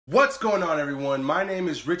What's going on, everyone? My name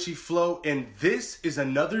is Richie Flo, and this is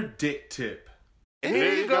another Dick Tip. And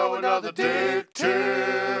here you go, another Dick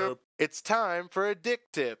Tip. It's time for a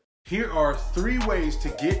Dick Tip. Here are 3 ways to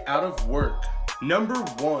get out of work. Number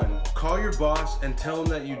 1, call your boss and tell him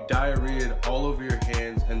that you diarrheaed all over your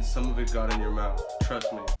hands and some of it got in your mouth.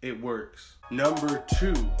 Trust me, it works. Number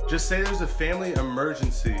 2, just say there's a family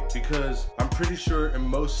emergency, because I'm pretty sure in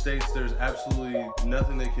most states there's absolutely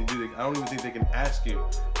nothing they can do. I don't even think they can ask you.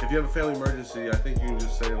 If you have a family emergency, I think you can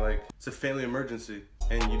just say like, it's a family emergency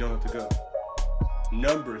and you don't have to go.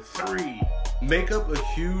 Number 3, make up a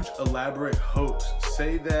huge elaborate hoax.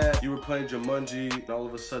 Say that you were playing Jumanji and all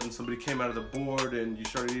of a sudden somebody came out of the board and you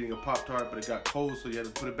started eating a Pop-Tart, but it got cold so you had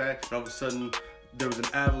to put it back, and all of a sudden there was an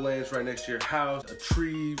avalanche right next to your house, a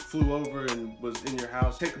tree flew over and was in your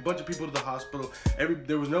house. Take a bunch of people to the hospital.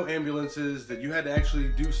 There was no ambulances, that you had to actually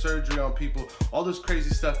do surgery on people, all this crazy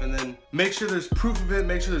stuff, and then make sure there's proof of it,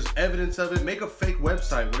 make sure there's evidence of it, make a fake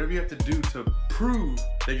website, whatever you have to do to prove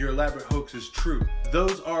that your elaborate hoax is true.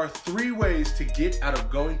 Those are 3 ways to get out of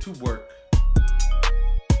going to work.